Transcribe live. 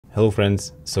Hello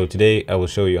friends, so today I will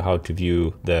show you how to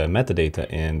view the metadata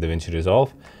in DaVinci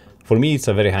Resolve. For me it's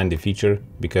a very handy feature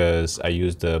because I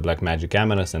use the Blackmagic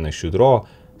cameras and I shoot RAW,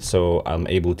 so I'm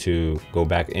able to go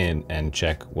back in and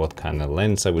check what kind of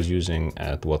lens I was using,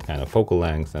 at what kind of focal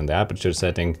length and the aperture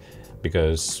setting,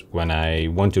 because when I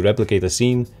want to replicate a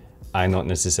scene, I not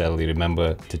necessarily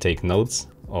remember to take notes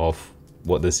of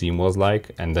what the scene was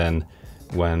like, and then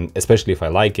especially if I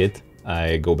like it,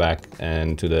 I go back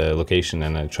and to the location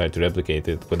and I try to replicate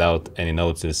it without any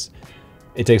notes.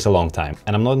 It takes a long time,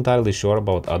 and I'm not entirely sure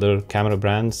about other camera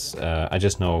brands. I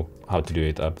just know how to do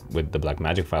it up with the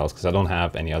Blackmagic files because I don't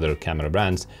have any other camera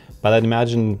brands. But I'd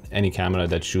imagine any camera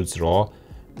that shoots RAW,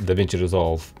 DaVinci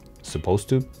Resolve supposed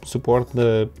to support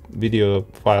the video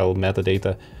file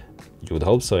metadata. You would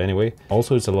hope so anyway.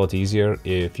 Also, it's a lot easier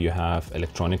if you have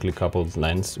electronically coupled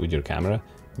lens with your camera,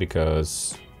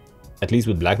 because at least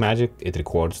with Blackmagic, it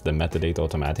records the metadata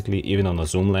automatically, even on the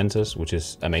zoom lenses, which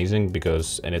is amazing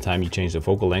because anytime you change the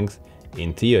focal length,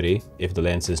 in theory, if the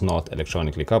lens is not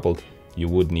electronically coupled, you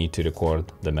would need to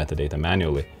record the metadata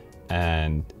manually,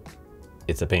 and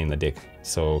it's a pain in the dick.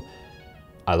 So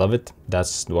I love it.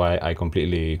 That's why I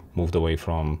completely moved away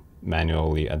from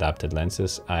manually adapted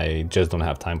lenses. I just don't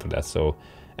have time for that.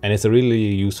 And it's a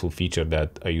really useful feature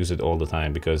that I use it all the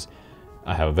time because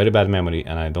I have a very bad memory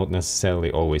and I don't necessarily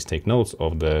always take notes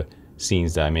of the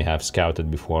scenes that I may have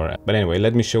scouted before. But anyway,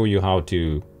 let me show you how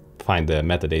to find the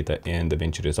metadata in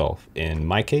DaVinci Resolve. In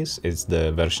my case, it's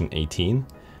the version 18.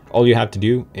 All you have to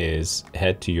do is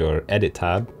head to your Edit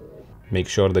tab, make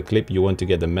sure the clip you want to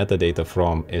get the metadata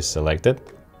from is selected.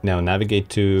 Now navigate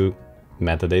to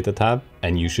Metadata tab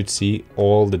and you should see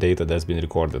all the data that's been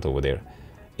recorded over there.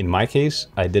 In my case,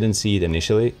 I didn't see it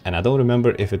initially, and I don't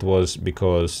remember if it was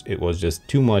because it was just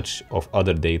too much of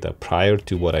other data prior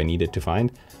to what I needed to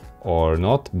find or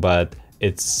not, but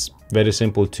it's very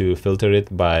simple to filter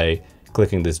it by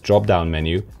clicking this drop-down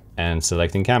menu and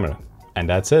selecting camera. And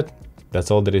that's it.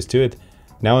 That's all there is to it.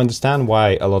 Now I understand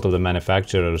why a lot of the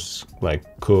manufacturers like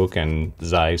Cook and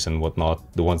Zeiss and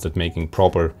whatnot, the ones that making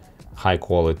proper,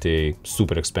 high-quality,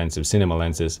 super expensive cinema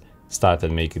lenses,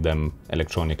 started making them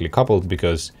electronically coupled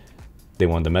because they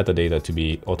want the metadata to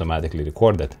be automatically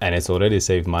recorded, and it's already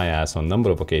saved my ass on a number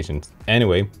of occasions.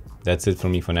 Anyway, that's it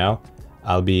from me for now.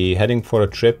 I'll be heading for a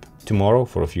trip tomorrow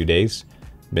for a few days.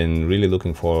 Been really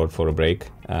looking forward for a break.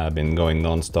 I've been going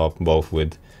non-stop, both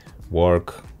with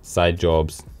work, side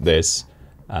jobs, this.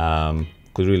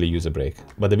 Could really use a break,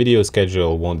 but the video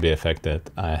schedule won't be affected.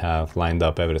 I have lined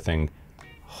up everything,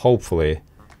 hopefully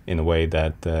in a way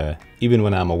that even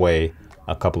when I'm away,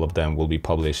 a couple of them will be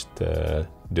published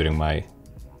during my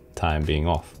time being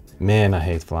off. Man, I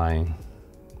hate flying.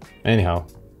 Anyhow,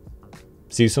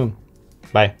 see you soon.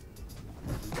 Bye.